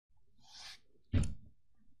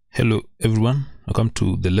Hello everyone, welcome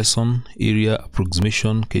to the lesson Area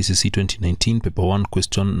Approximation Kcse 2019 paper 1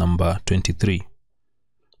 question number 23.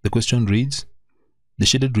 The question reads, the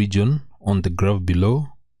shaded region on the graph below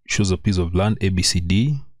shows a piece of land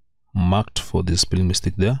ABCD marked for the spelling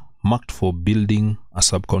mistake there, marked for building a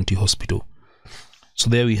sub-county hospital. So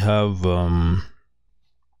there we have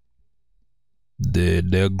the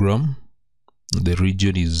diagram. The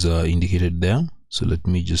region is indicated there. So let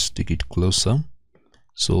me just take it closer.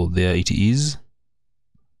 So there it is.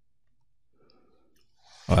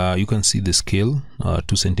 You can see the scale.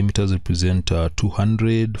 2 centimeters represent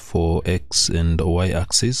 200 for x and y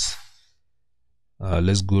axis.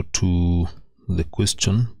 Let's go to the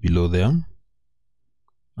question below there.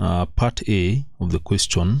 Part A of the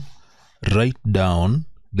question, write down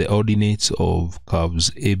the ordinates of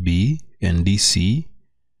curves AB and DC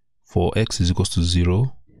for x is equals to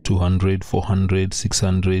 0, 200, 400,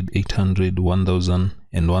 600, 800, 1000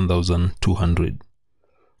 and 1200.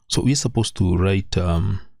 So we're supposed to write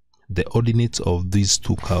the ordinates of these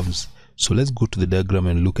two curves. So let's go to the diagram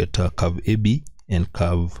and look at curve AB and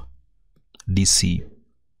curve DC.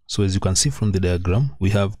 So as you can see from the diagram, we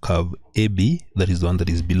have curve AB, that is the one that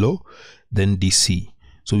is below, then DC.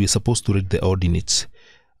 So we're supposed to write the ordinates.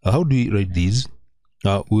 How do we write these?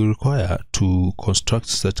 We require to construct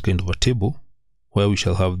such kind of a table where we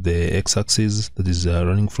shall have the x-axis that is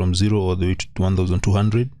running from 0 all the way to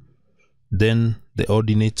 1200, then the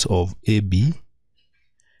ordinates of AB,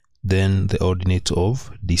 then the ordinates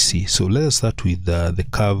of DC. So let us start with the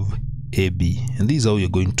curve AB, and this is how you're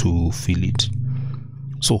going to fill it.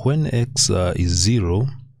 So when x is 0,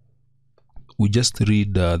 we just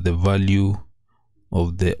read the value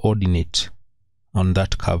of the ordinate on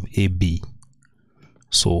that curve AB.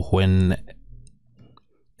 So when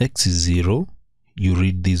x is 0, you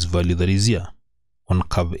read this value that is here on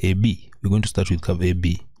curve AB. We're going to start with curve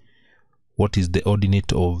AB. What is the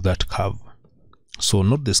ordinate of that curve? So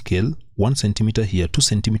note the scale, 1 centimeter here, 2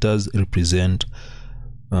 centimeters represent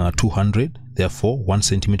 200, therefore 1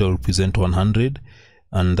 centimeter will represent 100,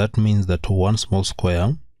 and that means that one small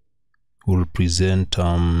square will represent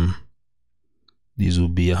this will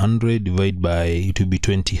be 100 divided by, it will be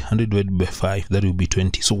 20, 100 divided by 5, that will be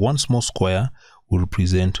 20. So one small square will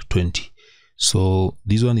represent 20. So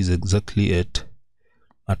this one is exactly at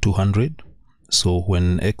 200. So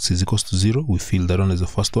when x is equals to 0, we fill that one as the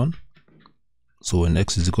first one. So when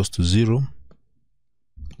x is equals to 0,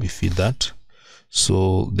 we fill that.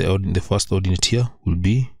 So the first ordinate here will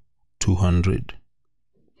be 200.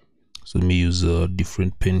 So let me use a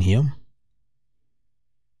different pen here.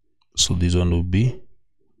 So this one will be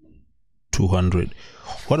 200.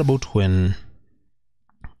 What about when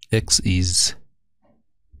x is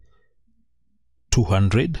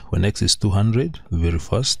 200? When x is 200, very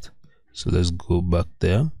fast. So let's go back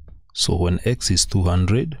there. So when x is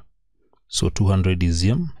 200, so 200 is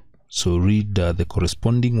here. So read the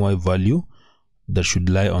corresponding y value that should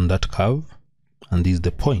lie on that curve, and this is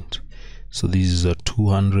the point. So this is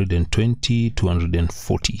 220,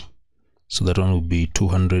 240. So that one will be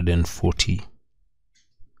 240.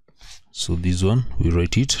 So this one, we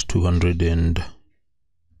write it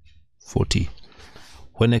 240.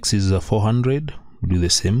 When x is 400, we do the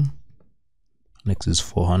same. X is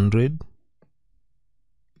 400.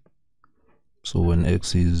 So when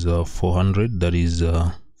x is 400, that is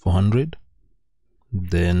 400.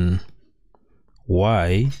 Then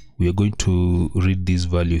y, we are going to read this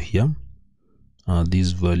value here.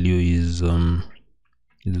 This value is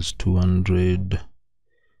 200.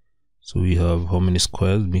 So we have how many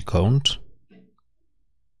squares? Let me count.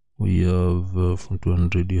 We have from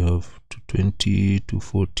 200 you have 220,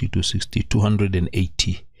 240, 260,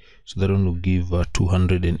 280. So that one will give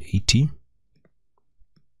 280.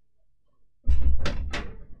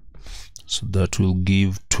 So that will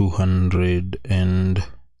give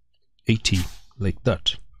 280, like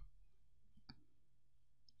that.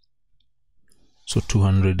 So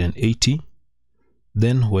 280.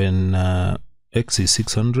 Then when x is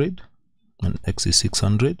 600, and x is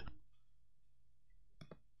 600,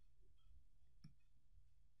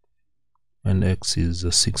 and x is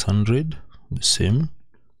 600, the same.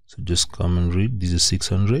 So just come and read, this is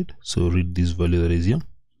 600, so read this value that is here.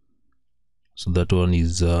 So that one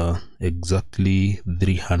is exactly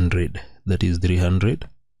 300, that is 300.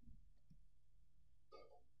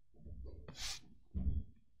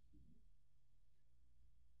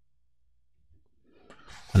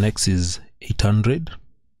 And x is 800,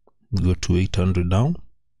 go to 800 now.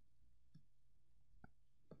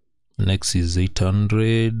 And x is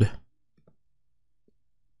 800,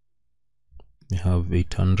 we have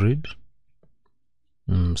 800.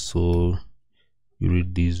 So you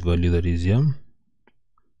read this value that is here.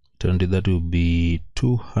 Turn it, that will be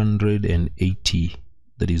 280.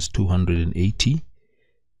 That is 280.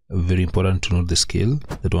 Very important to note the scale.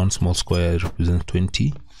 That one small square represents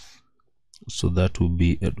 20. So that will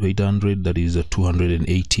be at 800. That is a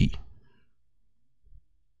 280.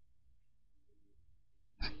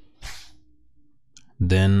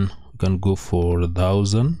 Then we can go for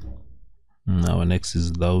 1,000. Now when x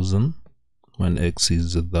is 1,000, when x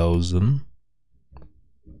is 1,000,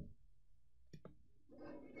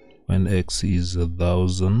 when x is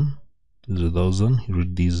 1,000, is 1,000, you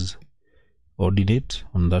read this ordinate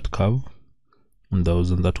on that curve.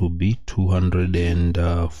 1,000, that will be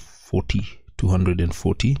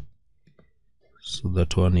 240. So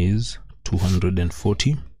that one is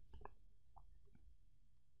 240.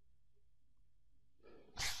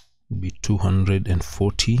 Be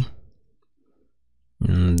 240.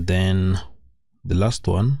 And then the last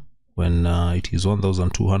one, when it is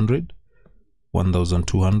 1,200,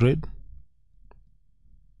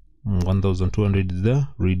 1,200 is there,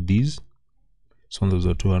 read these. So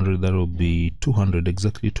 1,200, that will be 200,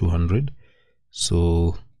 exactly 200.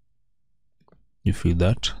 So you feel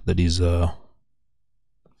that is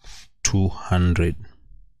 200.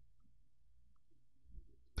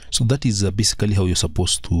 So that is basically how you're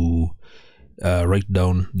supposed to write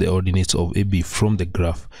down the ordinates of AB from the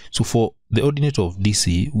graph. So for the ordinate of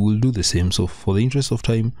DC, we'll do the same. So for the interest of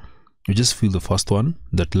time, you just fill the first one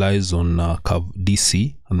that lies on curve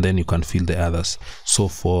DC, and then you can fill the others. So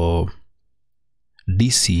for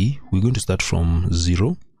DC, we're going to start from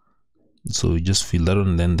 0. So you just fill that one,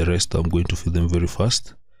 and then the rest I'm going to fill them very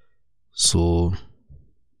fast. So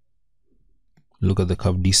look at the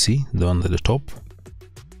curve DC, the one at the top.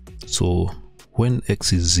 So when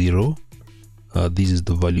x is 0, this is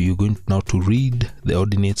the value. You're going now to read the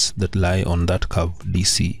ordinates that lie on that curve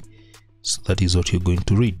DC. So that is what you're going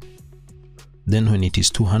to read. Then when it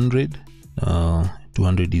is 200,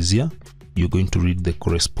 200 is here, you're going to read the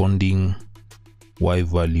corresponding y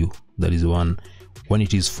value, that is 1. When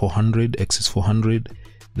it is 400, x is 400,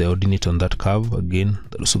 the ordinate on that curve again.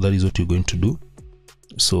 So that is what you're going to do.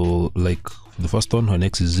 So like the first one, when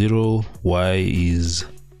x is 0, y is,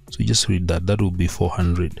 so you just read that will be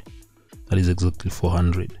 400. That is exactly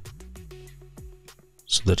 400.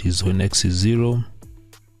 So that is when x is 0,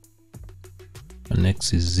 when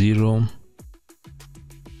x is 0,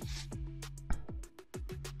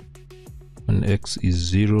 when x is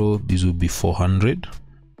 0, this will be 400.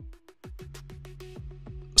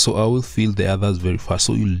 So I will fill the others very fast.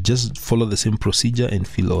 So you'll just follow the same procedure and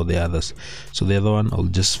fill all the others. So the other one, I'll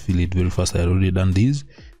just fill it very fast. I already done these.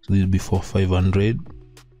 So this will be for 500.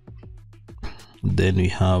 Then we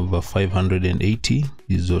have 580.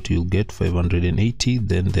 This is what you'll get, 580.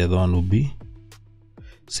 Then the other one will be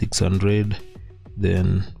 600.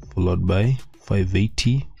 Then followed by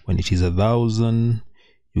 580. When it is 1,000,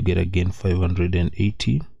 you get again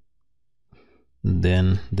 580.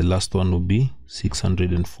 Then the last one will be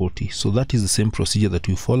 640. So that is the same procedure that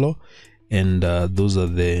you follow, and those are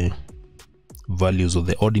the values of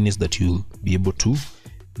the ordinates that you'll be able to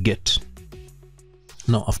get.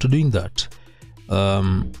 Now after doing that,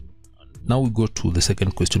 now we go to the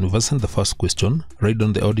second question. We've answered the first question. Write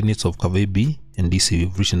down the ordinates of curve AB and DC.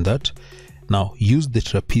 We've written that. Now use the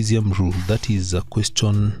trapezium rule. That is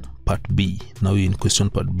question part B. Now you're in question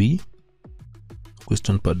part B.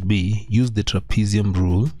 Question part B, use the trapezium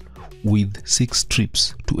rule with 6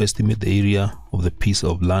 strips to estimate the area of the piece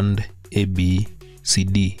of land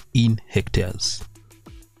ABCD in hectares.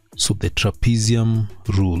 So the trapezium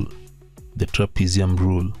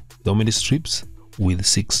rule, how many strips? With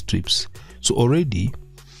 6 strips. So already,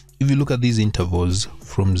 if you look at these intervals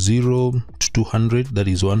from 0 to 200, that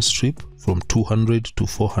is 1 strip. From 200 to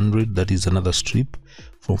 400, that is another strip.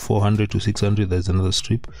 From 400 to 600, that is another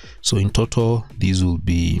strip. So in total, these will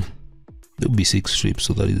be 6 strips.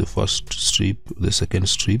 So that is the first strip, the second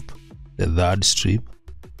strip, the third strip,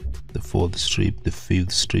 the fourth strip, the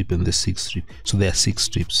fifth strip, and the sixth strip. So there are 6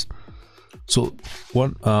 strips. So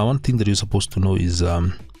one thing that you're supposed to know is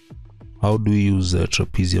how do we use the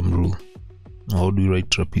trapezium rule? How do we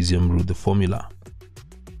write trapezium rule? The formula,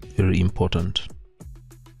 very important.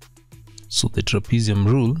 So the trapezium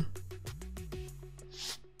rule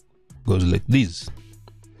goes like this.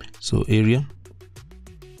 So area,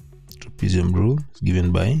 trapezium rule is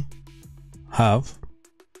given by half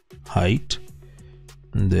height,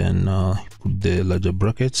 and then put the larger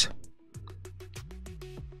brackets.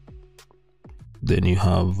 Then you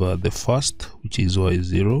have the first, which is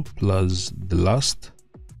y0, plus the last,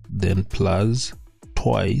 then plus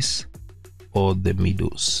twice all the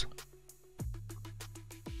middles.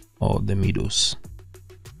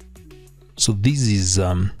 So this is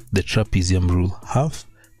the trapezium rule: half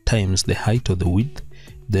times the height or the width,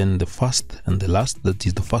 then the first and the last, that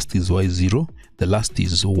is the first is y0, the last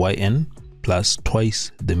is yn, plus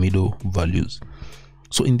twice the middle values.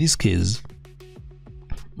 So in this case,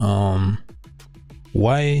 y0,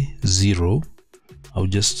 I'll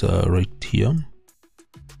just write here.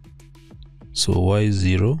 So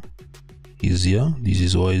y0 is here, this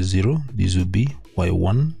is y0, this will be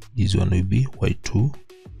y1, this one will be y2,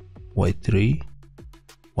 y3,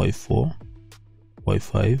 y4,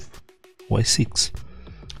 y5, y6.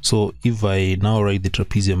 So if I now write the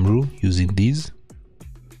trapezium rule using these,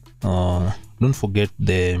 don't forget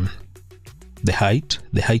the height.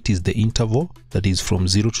 The height is the interval, that is from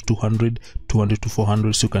 0 to 200, 200 to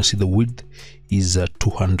 400. So you can see the width is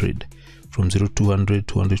 200, from 0 to 200,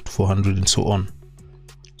 200 to 400, and so on.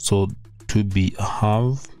 So to be a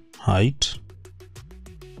half height,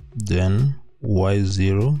 then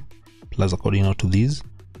y0 plus, according now to these,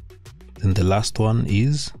 then the last one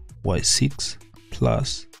is y6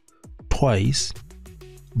 plus twice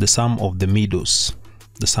the sum of the middles.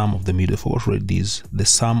 The sum of the middle, I forgot to write these, the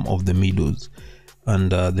sum of the middles,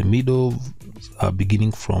 and the middle are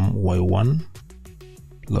beginning from y1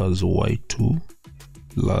 plus y2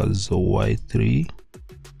 plus y3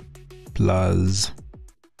 plus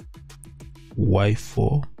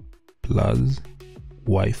y4 plus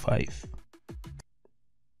y5.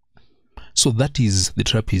 So that is the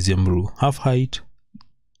trapezium rule: half height,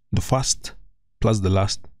 the first plus the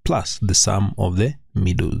last plus the sum of the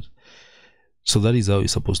middles. So that is how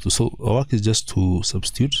it's supposed to. So our work is just to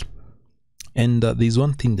substitute. And there's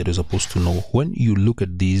one thing that you're supposed to know. When you look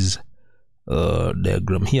at this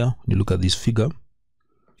diagram here, when you look at this figure,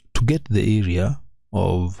 to get the area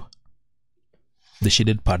of the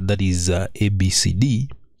shaded part, that is ABCD,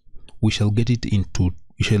 we shall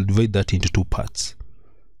divide that into two parts.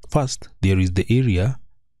 First, there is the area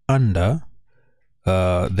under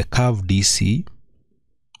the curve DC.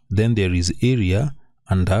 Then there is area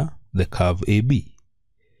under the curve AB.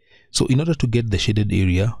 So in order to get the shaded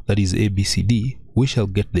area, that is ABCD, we shall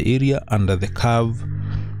get the area under the curve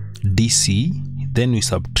DC, then we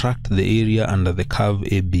subtract the area under the curve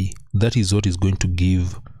AB. That is what is going to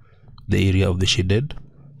give the area of the shaded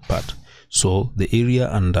part. So the area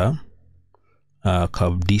under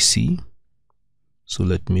curve DC, so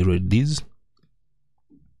let me write this.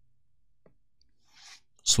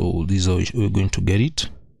 So this is how we're going to get it.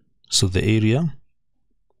 So the area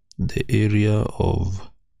of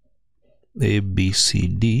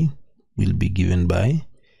ABCD will be given by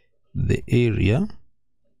the area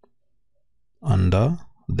under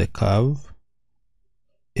the curve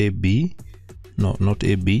AB, no, not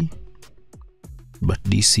AB, but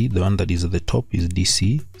DC, the one that is at the top is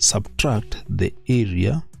DC, subtract the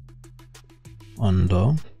area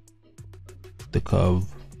under the curve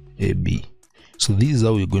AB. So this is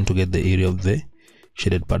how we're going to get the area of the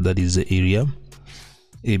shaded part, that is the area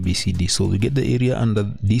ABCD. So we get the area under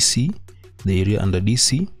DC, the area under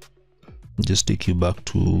DC. Just take you back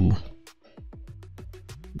to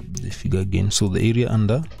the figure again. So the area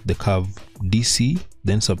under the curve DC,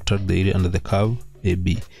 then subtract the area under the curve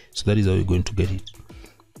AB. So that is how we're going to get it.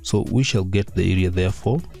 So we shall get the area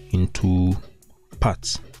therefore into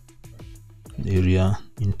parts. The area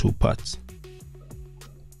into parts.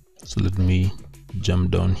 So let me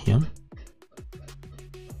jump down here.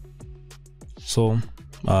 So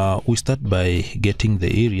we start by getting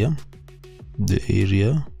the area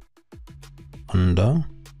under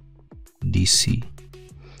DC,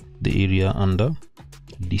 the area under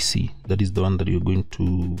DC, that is the one that you're going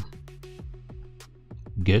to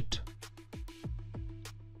get.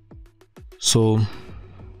 So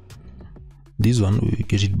this one we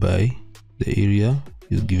get it by the area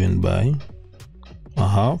is given by a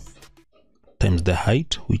half times the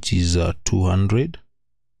height, which is 200,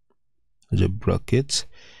 the brackets,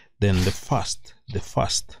 then the first,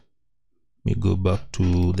 we go back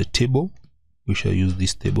to the table. We shall use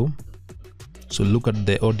this table. So look at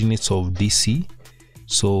the ordinates of DC.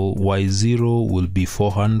 So y0 will be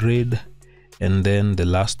 400, and then the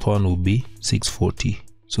last one will be 640.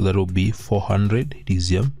 So that will be 400. It is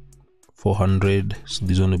here 400. So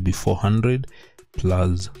this one will be 400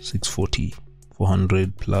 plus 640.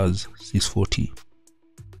 400 plus 640.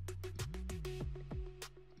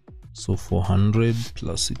 So 400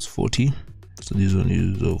 plus 640. So this one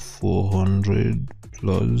is 400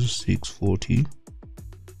 plus 640,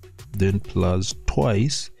 then plus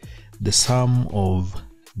twice the sum of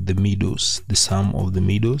the middles,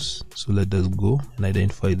 So let us go and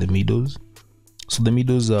identify the middles. So the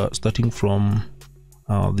middles are starting from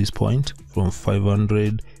this point, from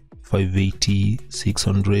 500, 580,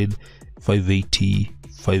 600, 580,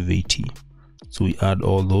 580. So we add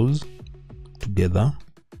all those together.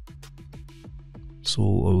 So I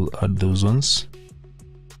will add those ones.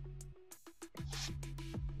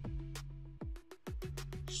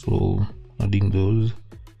 So adding those,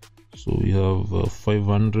 so we have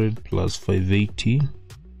 500 plus 580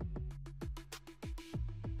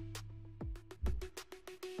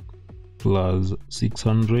 plus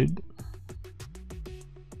 600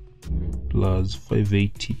 plus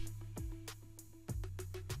 580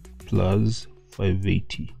 plus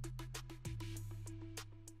 580.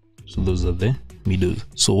 So those are the middles.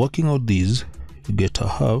 So working out these, you get a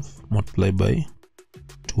half multiplied by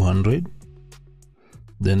 200.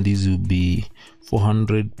 Then these will be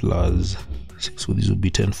 400 plus 6, so this will be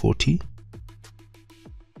 1040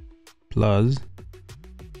 plus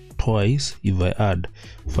twice, if I add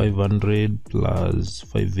 500 plus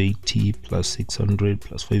 580 plus 600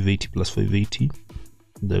 plus 580 plus 580,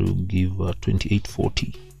 that will give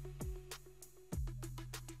 2840.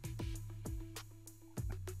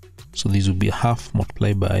 So this will be a half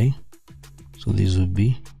multiplied by, so this will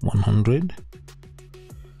be 100,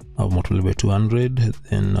 half multiplied by 200,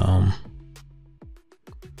 then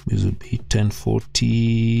this will be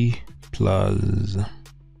 1040 plus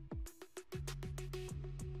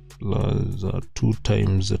 2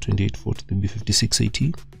 times 2840, will be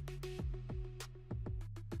 5680,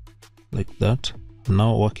 like that.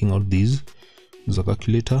 Now working out these is a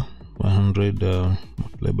calculator. 100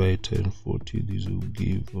 multiplied by 1040, this will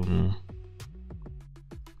give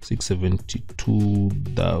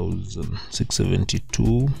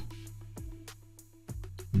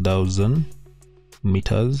 672,000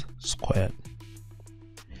 meters squared.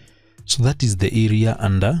 So that is the area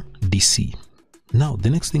under DC. Now the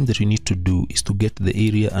next thing that we need to do is to get the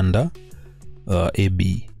area under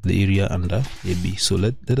AB, the area under AB. So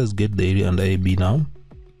let us get the area under AB now,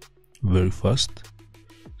 very fast.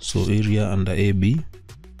 So area under AB,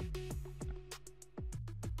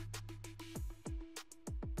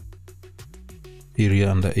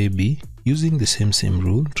 using the same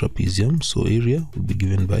rule, trapezium. So area will be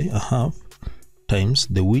given by a half times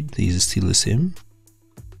the width is still the same.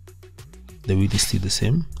 The width is still the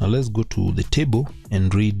same. Now let's go to the table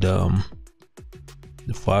and read the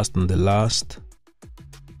first and the last.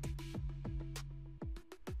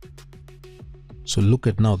 So look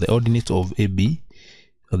at now the ordinates of AB.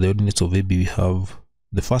 The ordinates of AB, we have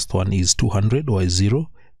the first one is 200 or 0,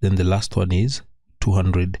 then the last one is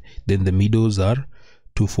 200, then the middles are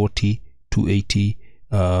 240, 280,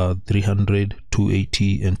 300,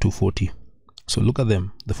 280 and 240. So look at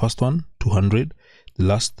them. The first one 200, the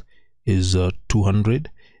last is 200,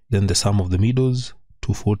 then the sum of the middles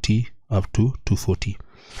 240 up to 240.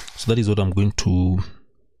 So that is what I'm going to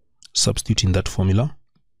substitute in that formula.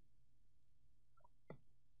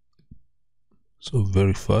 So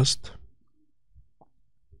very fast.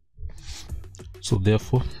 So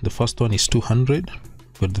therefore the first one is 200,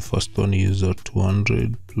 but the first one is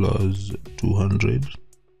 200 plus 200,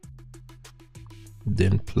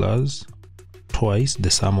 then plus twice the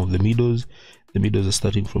sum of the middles. The middles are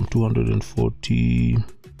starting from 240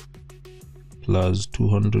 plus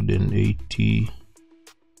 280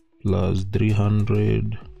 plus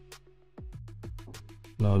 300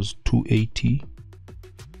 plus 280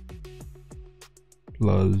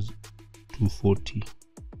 plus 240.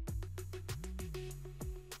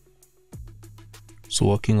 So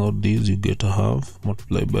working out these, you get a half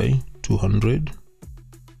multiplied by 200,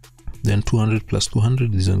 then 200 plus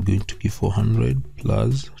 200, this is going to give 400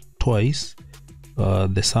 plus twice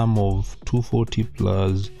the sum of 240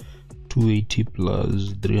 plus 280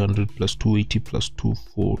 plus 300 plus 280 plus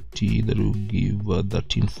 240, that will give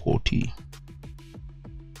 1340.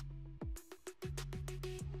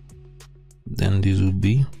 Then this will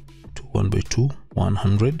be 1 by 2,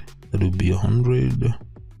 100, that will be 100.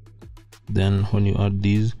 Then when you add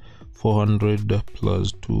these, 400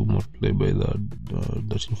 plus 2 multiplied by that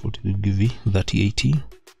 1340 will give you 3080.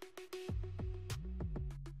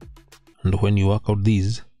 And when you work out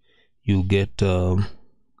these, you'll get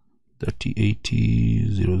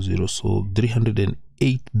 3080, so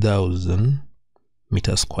 308,000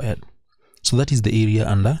 meters squared. So that is the area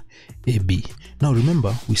under AB. Now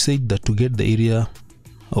remember, we said that to get the area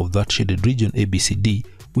of that shaded region ABCD,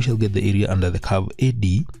 we shall get the area under the curve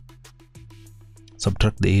AD,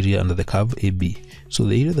 subtract the area under the curve AB. So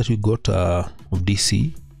the area that we got of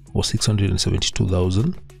DC was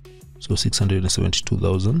 672,000. So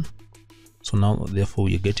 672,000. So now therefore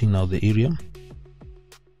we are getting now the area.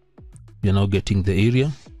 We are now getting the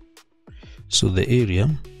area. So the area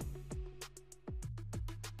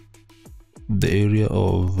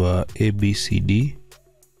of ABCD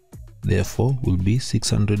therefore will be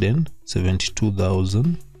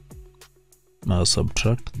 672,000. Now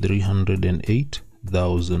subtract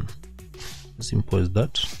 308,000. Simple as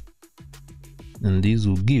that. And these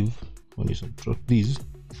will give, when you subtract these,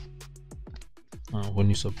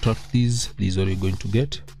 these are what you're going to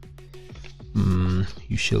get. You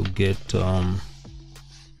shall get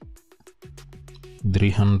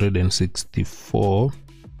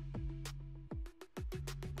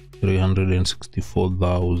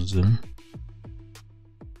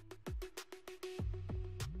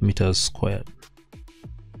meters squared.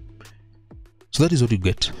 So that is what you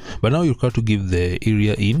get. But now you're required to give the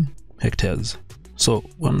area in hectares. So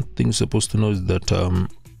one thing you're supposed to know is that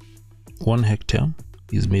 1 hectare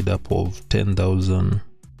is made up of 10,000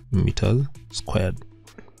 meters squared.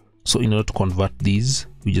 So in order to convert these,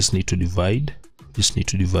 we just need to divide.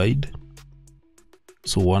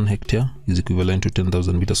 So 1 hectare is equivalent to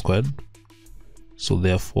 10,000 meters squared. So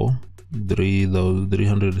therefore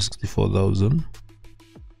 364,000,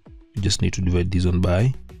 you just need to divide this one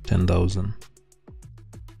by 10,000,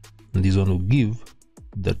 and this one will give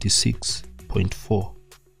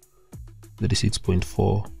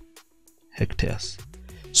 36.4 hectares.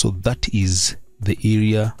 So that is the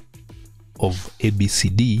area of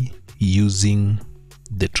ABCD using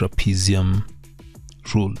the trapezium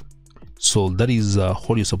rule. So that is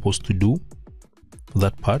what you're supposed to do,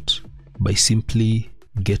 that part, by simply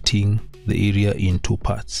getting the area in two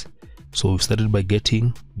parts. So we started by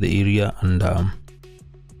getting the area under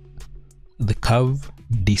the curve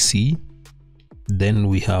DC, then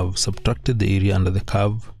we have subtracted the area under the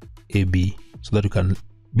curve AB, so that you can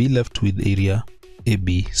be left with area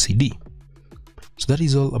ABCD. So that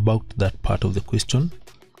is all about that part of the question.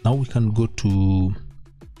 Now we can go to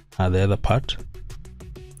the other part,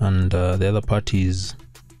 and the other part is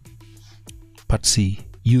part C.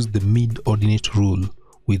 Use the mid-ordinate rule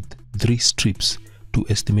with 3 strips to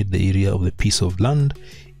estimate the area of the piece of land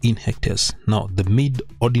in hectares. Now the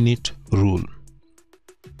mid-ordinate rule.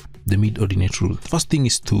 First thing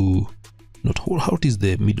is to note how is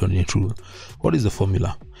the mid-ordinate rule. What is the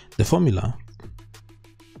formula?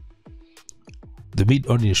 The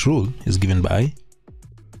mid-ordinate rule is given by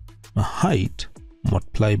a height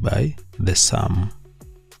multiplied by the sum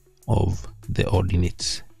of the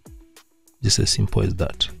ordinates. Just as simple as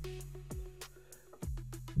that.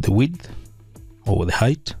 The width or the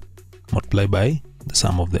height multiplied by the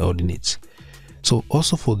sum of the ordinates. So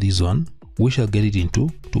also for this one, we shall get it into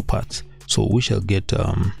 2 parts. So we shall get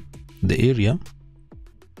the area.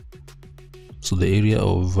 So the area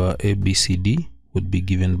of ABCD would be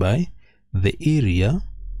given by the area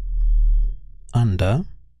under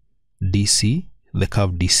DC, the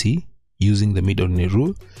curve DC, using the mid-ordinate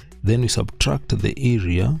rule. Then we subtract the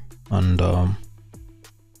area under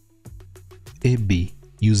AB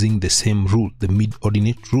using the same rule, the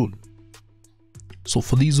mid-ordinate rule. So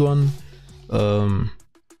for this one, you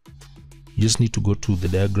just need to go to the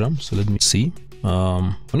diagram. So let me see.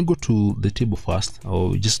 When you go to the table first,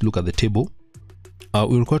 or just look at the table,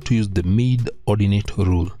 we're required to use the mid-ordinate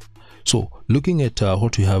rule. So looking at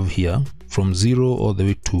what we have here, from 0 all the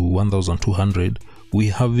way to 1200,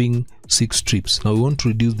 we're having 6 strips. Now we want to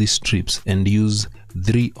reduce these strips and use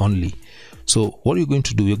 3 only. So what you're going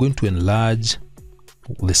to do, you're going to enlarge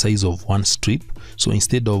the size of one strip. So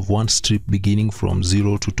instead of one strip beginning from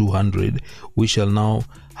 0 to 200, we shall now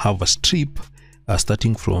have a strip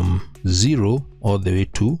starting from 0 all the way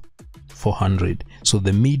to 400. So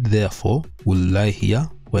the mid therefore will lie here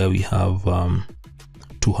where we have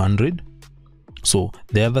 200. So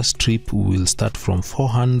the other strip will start from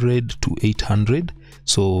 400 to 800.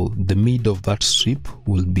 So the mid of that strip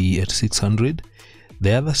will be at 600.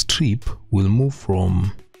 The other strip will move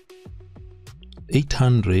from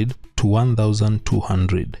 800 to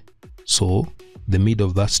 1200. So the mid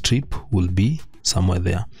of that strip will be somewhere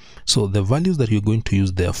there. So the values that you're going to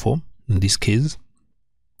use therefore in this case,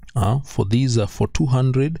 for these for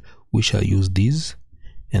 200 we shall use these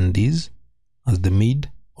and these as the mid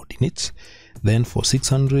ordinates. Then for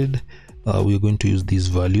 600 we are going to use these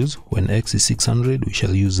values. When x is 600 we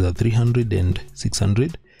shall use 300 and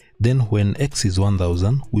 600. Then when x is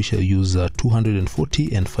 1000 we shall use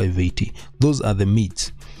 240 and 580. Those are the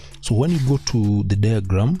mids. So when you go to the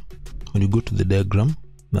diagram,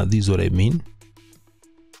 now this is what I mean.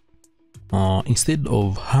 Instead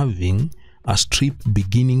of having a strip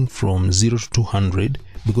beginning from 0 to 200,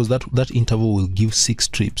 because that interval will give 6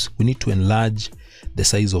 strips, we need to enlarge the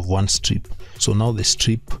size of one strip. So now the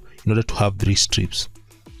strip, in order to have 3 strips,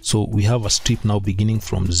 so we have a strip now beginning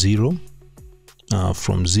from 0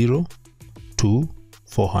 to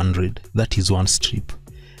 400. That is one strip.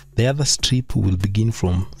 The other strip will begin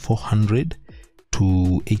from 400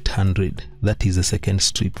 to 800. That is the second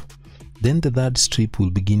strip. Then the third strip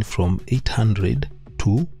will begin from 800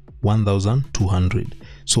 to 1200.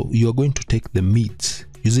 So you are going to take the mids.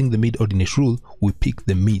 Using the mid-ordinate rule, we pick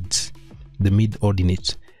the mids, the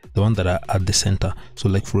mid-ordinates, the one that are at the center. So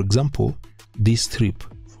like for example, this strip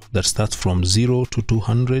that starts from 0 to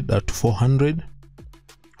 200 to 400,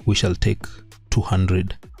 we shall take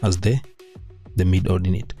 200 as the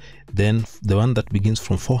mid-ordinate. Then the one that begins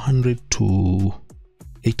from 400 to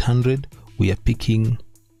 800, we are picking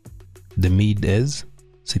the mid as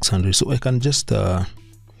 600. So I can just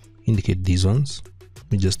indicate these ones.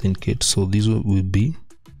 Let me just indicate. So these will be,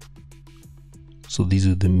 so these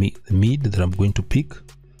are the mid that I'm going to pick.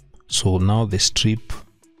 So now the strip,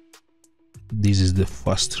 this is the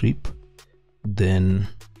first strip, then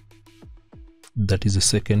that is the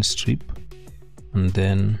second strip, and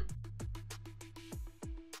then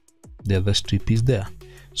the other strip is there.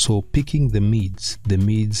 So picking the mids,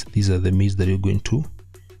 these are the mids that you're going to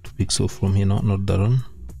pick. So from here, not that one.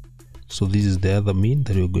 So this is the other mid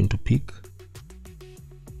that you're going to pick.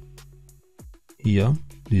 Here,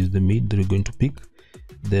 this is the mid that you're going to pick.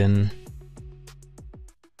 Then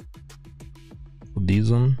for this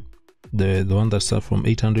one, the one that starts from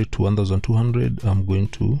 800 to 1200, I'm going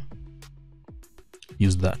to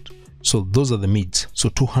use that. So those are the mids. So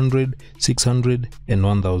 200, 600 and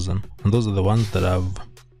 1000, and those are the ones that I've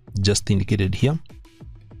just indicated here,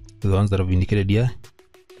 the ones that I've indicated here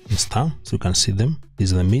in star, so you can see them.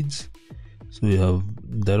 These are the mids. So we have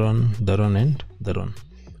that one, and that one.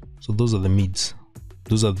 So those are the mids.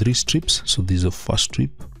 Those are 3 strips. So these are first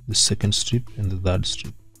strip, the second strip, and the third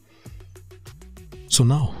strip. So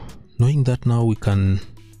now, knowing that, now we can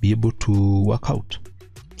be able to work out.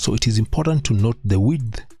 So it is important to note the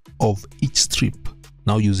width of each strip.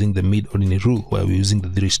 Now using the mid-ordinate rule, where we're using the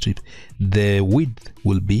 3 strips, the width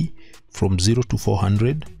will be from 0 to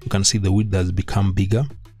 400. You can see the width has become bigger.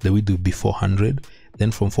 The width will be 400.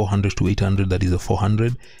 Then from 400 to 800, that is a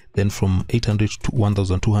 400. Then from 800 to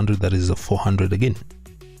 1200, that is a 400 again.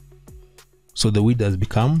 So the width has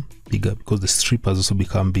become bigger because the strip has also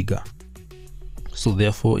become bigger. So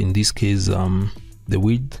therefore, in this case, the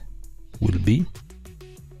width will be,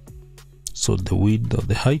 so the width of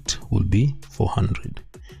the height will be 400.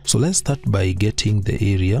 So let's start by getting the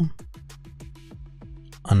area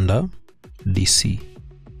under DC.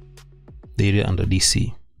 The area under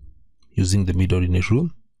DC using the mid-ordinate rule.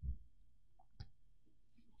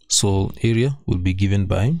 So area will be given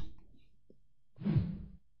by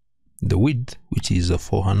the width, which is a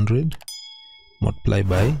 400, multiplied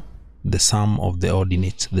by the sum of the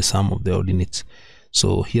ordinates,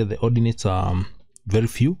 So here the ordinates are very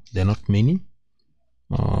few, they're not many,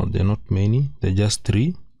 they're just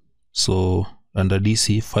 3. So under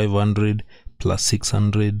DC, 500 plus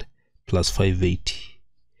 600 plus 580.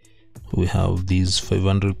 We have these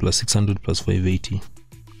 500 plus 600 plus 580.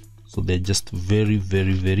 So they're just very,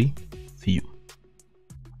 very, very few.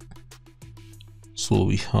 So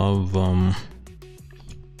we have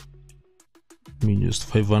just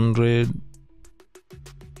 500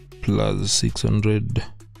 plus 600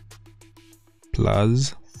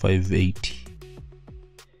 plus 580.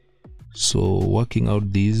 So working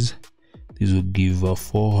out these will give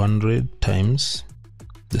 400 times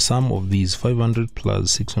the sum of these 500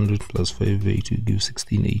 plus 600 plus 580 will give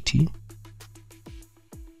 1680,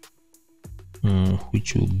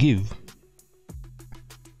 which will give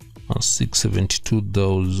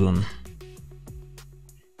 672,000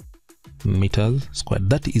 meters squared.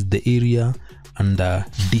 That is the area under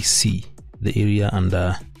DC, the area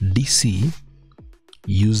under DC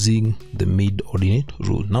using the mid-ordinate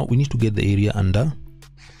rule. Now we need to get the area under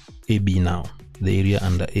AB now, the area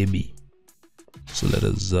under AB. So let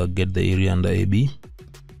us get the area under AB.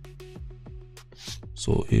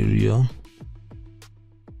 So area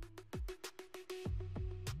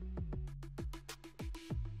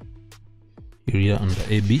under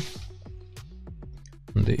AB,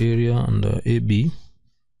 and the area under AB,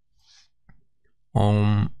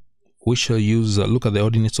 we shall use look at the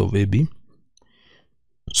ordinates of AB.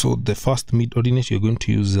 So the first mid-ordinate, you're going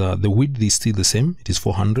to use the width is still the same, it is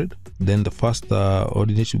 400. Then the first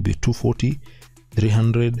ordinate will be 240,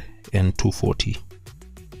 300 and 240.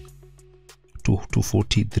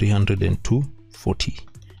 240, 300 and 240.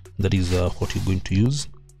 That is what you're going to use.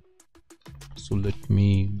 So let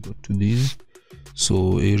me go to this.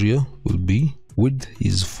 So area will be, width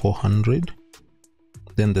is 400.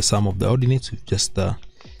 Then the sum of the ordinates, we've just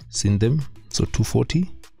seen them. So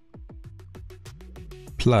 240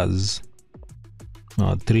 plus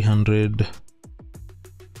 300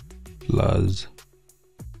 plus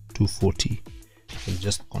 240. I'll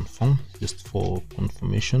just confirm, just for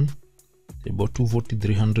confirmation. About 240,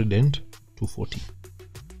 300 and 240.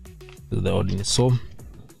 The ordinate. So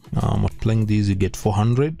multiplying these, you get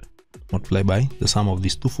 400 multiplied by the sum of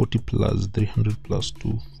these 240 plus 300 plus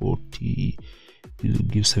 240, you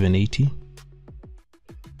give 780.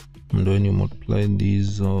 And when you multiply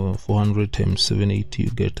these 400 times 780,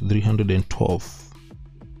 you get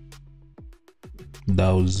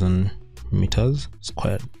 312,000 meters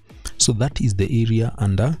squared. So that is the area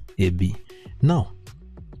under AB. Now,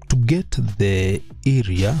 to get the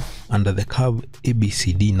area under the curve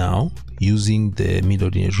ABCD now, using the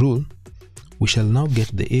mid-ordinate rule, we shall now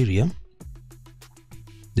get the area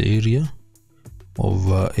of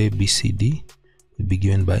ABCD will be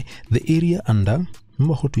given by the area under,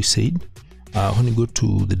 remember what we said, when you go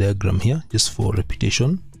to the diagram here, just for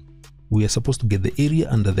repetition, we are supposed to get the area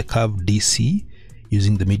under the curve DC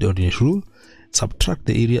using the mid-ordinate rule, subtract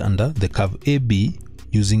the area under the curve AB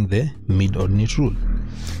using the mid-ordinate rule.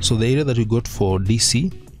 So the area that we got for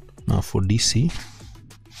DC, for DC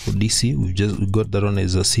we got that one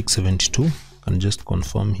as a 672. Can just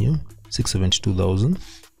confirm here, 672,000.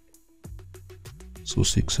 So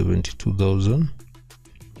 672,000,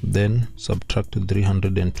 then subtract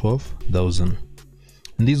 312,000,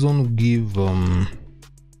 and this one will give when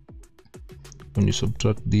you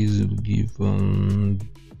subtract these, it will give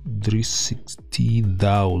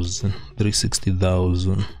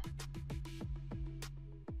 360,000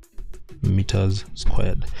 meters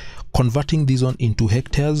squared. Converting this one into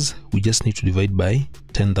hectares, we just need to divide by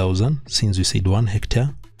 10,000, since we said 1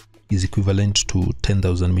 hectare is equivalent to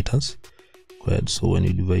 10,000 meters squared. So when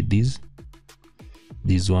you divide this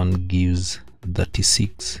one gives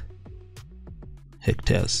 36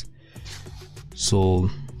 hectares. So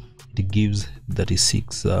it gives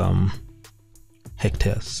 36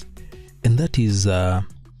 hectares, and that is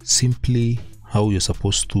simply how you're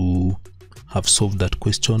supposed to have solved that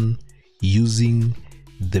question using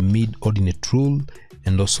the mid-ordinate rule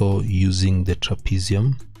and also using the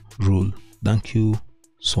trapezium rule. Thank you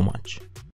so much.